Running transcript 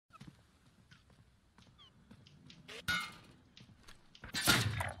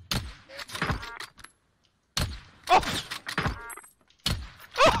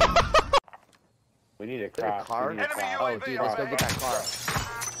We need a car. Oh, dude, let's go get that car.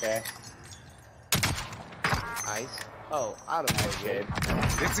 Okay. Nice. Oh, out of my kid.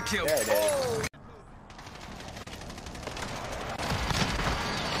 It's a kill. There it is.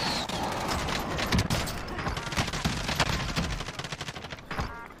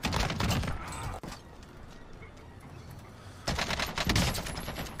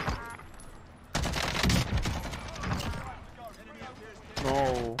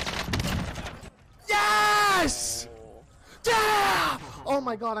 No. Yes! Yeah! Oh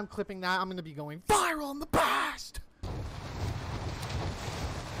my god, I'm clipping that. I'm gonna be going viral in the past.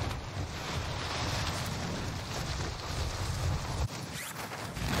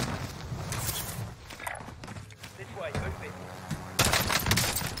 This way, move it.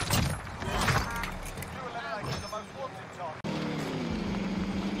 You eliminated the most wanted target.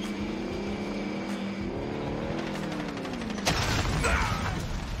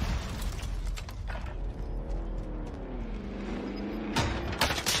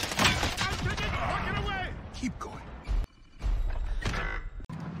 Keep going.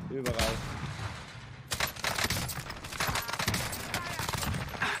 Überall.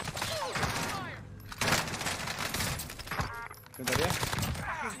 Hinter dir?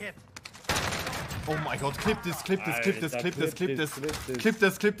 Oh my god, clip this, Jack, clip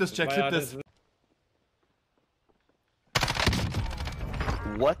this.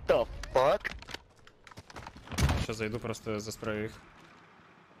 What the fuck? Сейчас зайду, просто застрою их.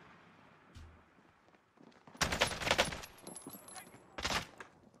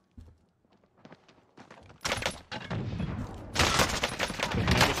 Тут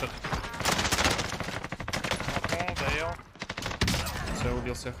меня душат. Доел. Все,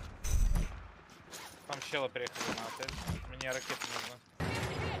 убил всех. Там щела приехали на отель. Мне ракеты нужны.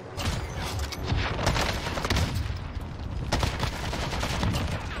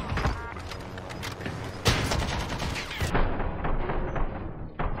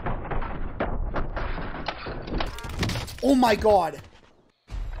 Oh my god!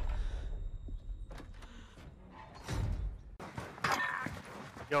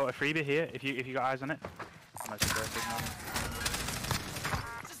 Yo, a freebie here, if you got eyes on it.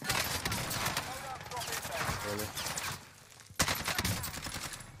 Really?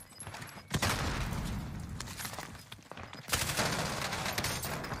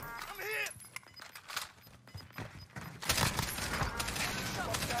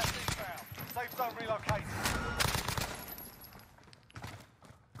 Safe zone relocated.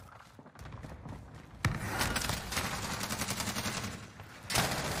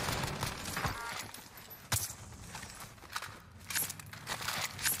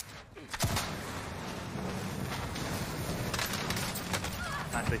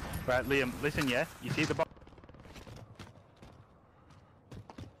 Nicely. Right, Liam, listen, yeah? You see the box?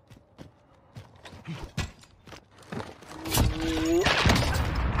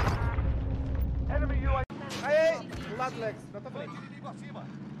 Enemy UAV. Aí! Do lado, Lex. Na tua frente.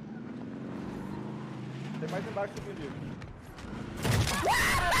 Tem mais embaixo do menino.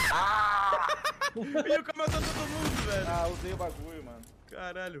 E o cara matou todo mundo, velho. Ah, usei o bagulho, mano.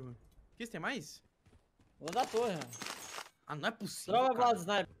 Caralho, mano. Que isso, tem mais? Vou da torre, mano. Ah, não é possível, Droga, cara. Vlad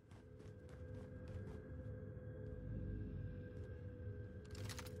Sniper.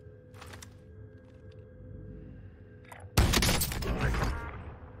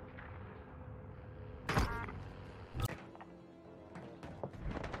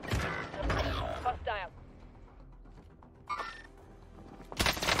 Hostile.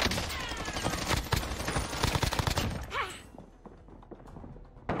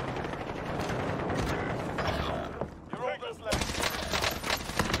 You're all that's left.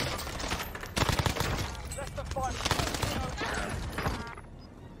 That's the fight.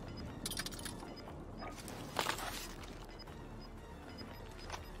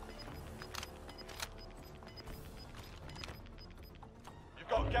 You've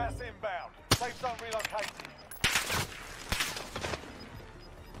got gas inbound. Safe zone relocated.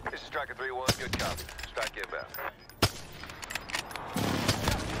 This is Striker 3-1, good copy. Strike inbound.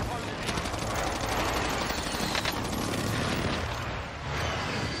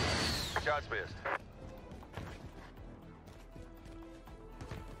 Shots missed.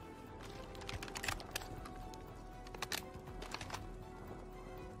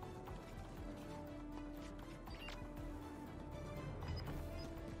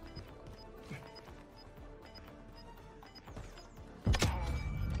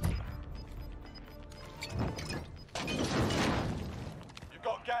 You've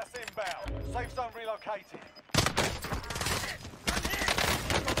got gas inbound. Safe zone relocated.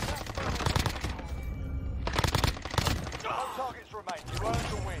 targets remain. You earned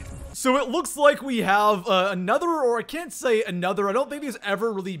the win. So it looks like we have another, or I can't say another, I don't think there's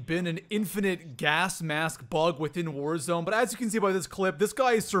ever really been an infinite gas mask bug within Warzone, but as you can see by this clip, this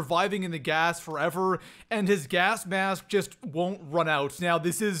guy is surviving in the gas forever, and his gas mask just won't run out. Now,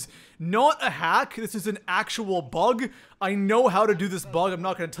 this is not a hack, this is an actual bug. I know how to do this bug, I'm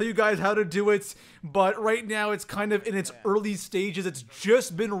not going to tell you guys how to do it, but right now it's kind of in its early stages. It's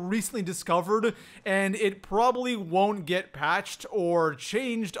just been recently discovered, and it probably won't get patched or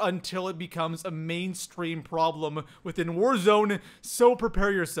changed until it becomes a mainstream problem within Warzone, so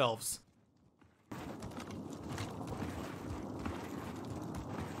prepare yourselves.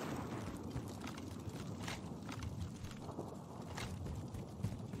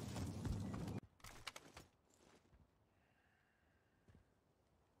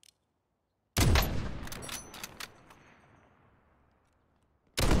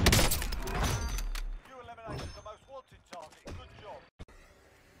 You eliminated the most wanted target. Good job.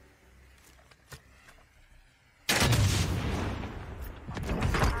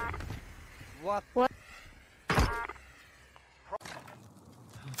 What?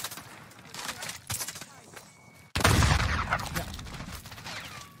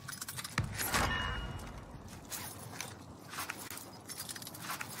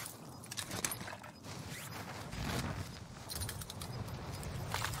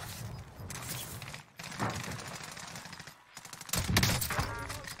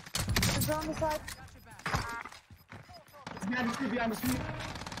 On the side. Behind the street, behind the street.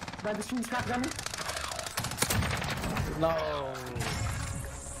 Behind the street, Scott, gunning. No.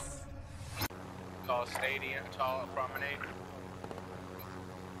 Call stadium, tall promenade.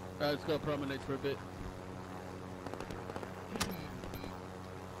 Let's go promenade for a bit.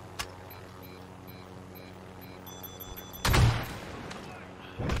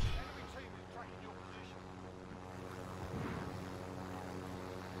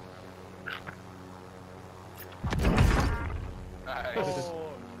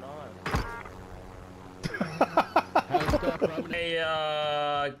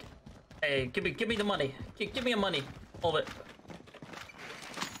 Hey, give me the money. Give me the money. Hold it.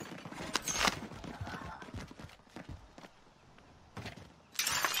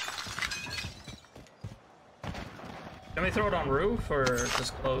 Can we throw it on roof or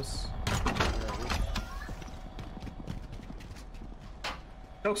just close?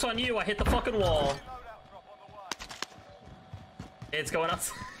 Joke's on you, I hit the fucking wall. It's going up.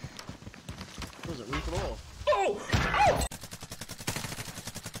 Was it roof at all? Oh! Oh!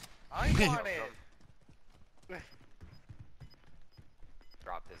 I want it.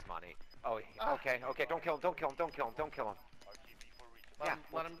 Drop this money. Oh, okay, okay. Don't kill him. Don't kill him. Don't kill him. Don't kill him. Let him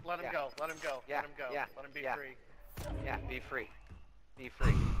go. Let him go. Let him go. Yeah, yeah, Let him be yeah. free. Yeah, be free. Be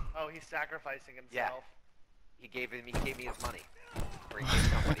free. Oh, he's sacrificing himself. Yeah. He gave me his money. Or he gave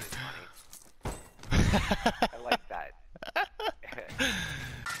somebody his money. I like that.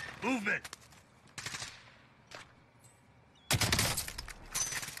 Movement.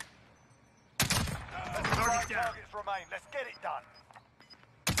 Targets remain. Let's get it done.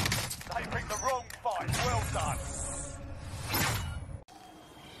 They picked the wrong fight. Well done.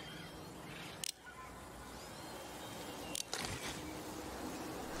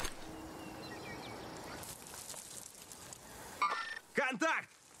 Contact.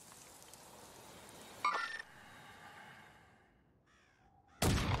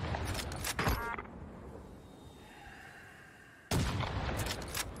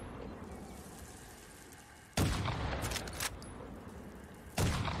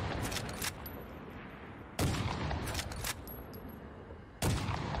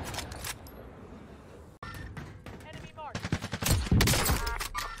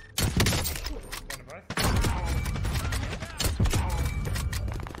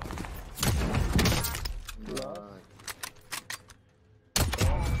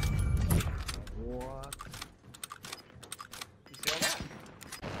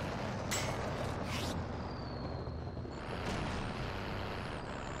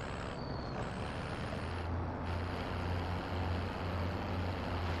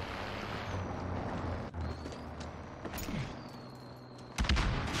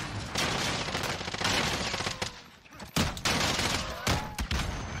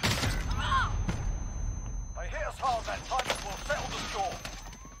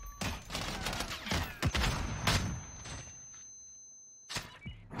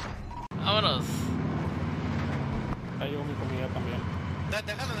 Vámonos. Ahí mi comida también.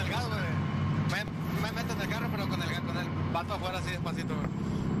 Déjalo en el gas, güey. Mete en el carro, pero con el vato afuera así despacito, güey.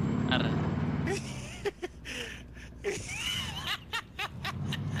 Arre.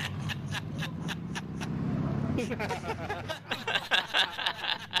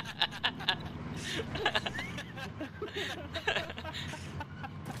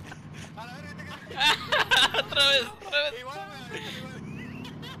 Otra vez.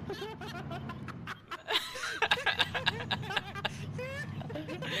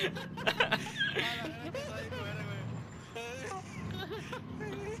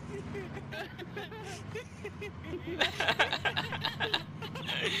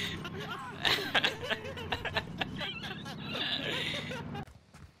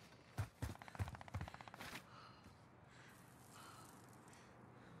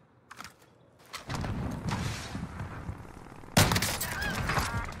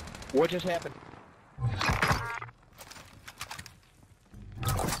 What just happened?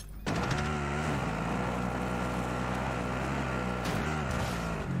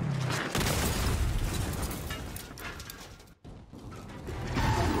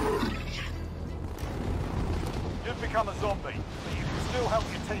 You've become a zombie, but you can still help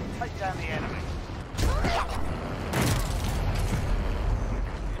your team take down the enemy.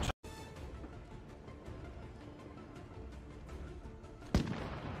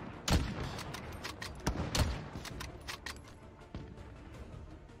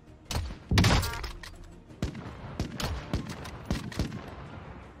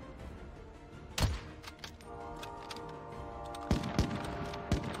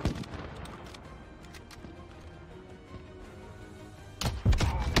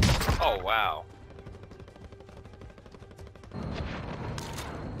 Oh, wow.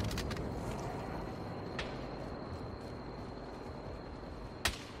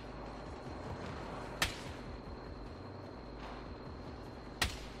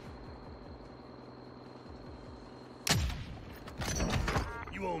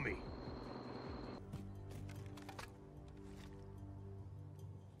 You owe me.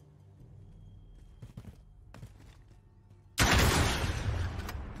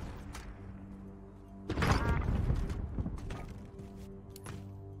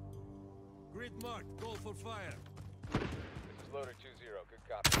 Grid mark, go for fire. This is loader 2-0, good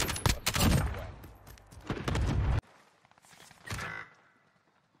copy. Let's go away.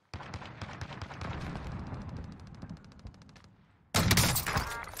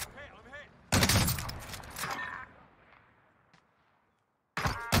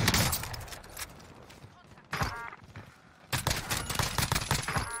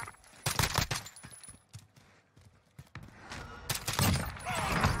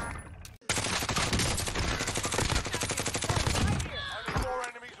 Only 4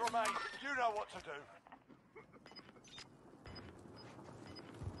 enemies remain. You know what to do.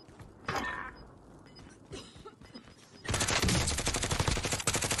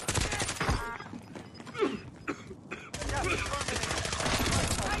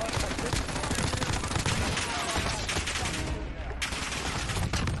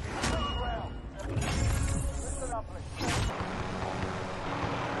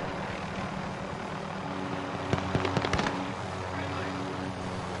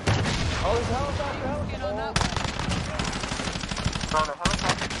 Oh, there's a helicopter.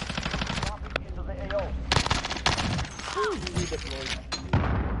 Into the AO. Redeployed.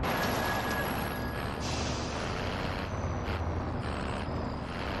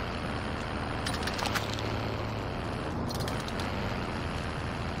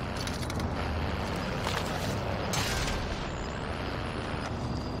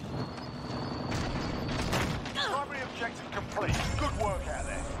 Primary objective complete. Good work out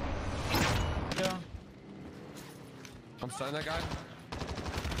there. Yeah. I'm stunning that guy.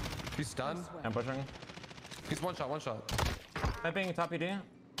 He's stunned. I'm pushing. He's one shot. Sniping top ED.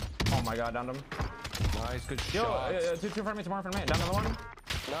 Oh my god, downed him. Nice, good Yo, shot. two in front of me, two more in front of me. Down another one.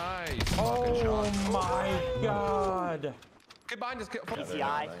 Nice. Oh Fucking shot. my god. Get behind us.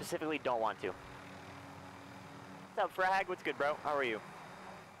 I specifically don't want to. What's up, Frag? What's good, bro? How are you?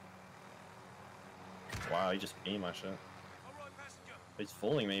 Wow, he just beamed my shit. He's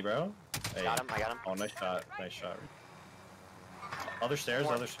fooling me, bro. Hey. Got him, I got him. Oh, nice shot. Nice shot. Other stairs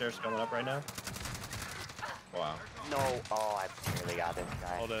coming up right now. Wow. No, oh, I really got this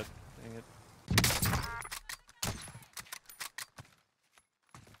guy. Hold it. Dang it.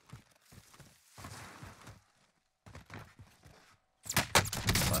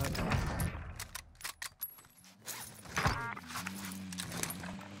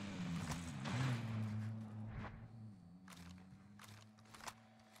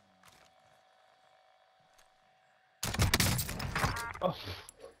 Oh.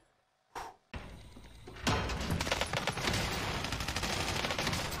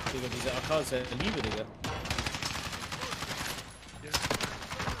 Digga, diese AK ist ja Liebe, Digga.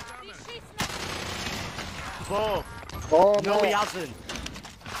 Boah! Oh, no, Yasin!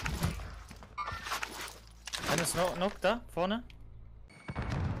 Einer ist noch da, vorne.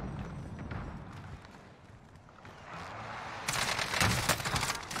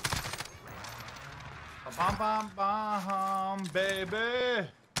 Bam, bam, bam, baby.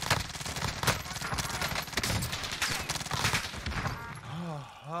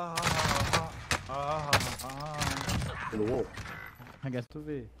 I guess tu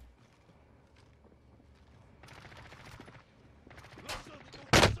vê.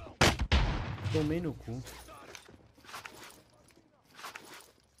 Tomei no cu.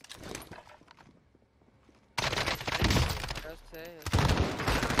 Eu sei.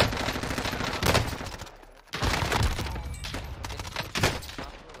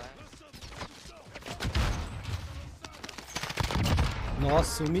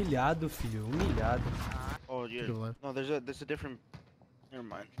 Nossa, humilhado, filho. Humilhado. Oh, yeah. No, there's a different. Never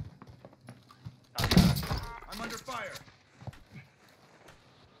mind. I'm under fire.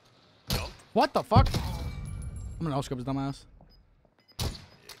 What the fuck? I'm gonna no-scope his dumbass.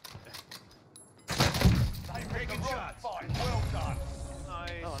 Taking shots. Well done.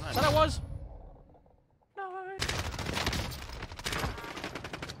 Nice. Oh, nice. That I was.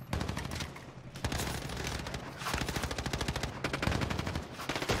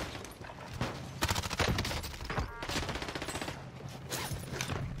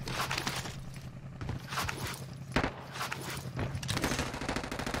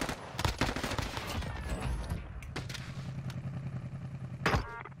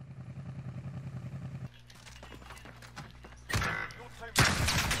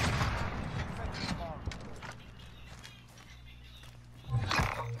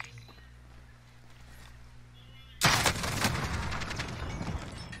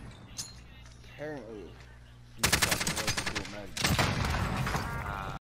 Apparently.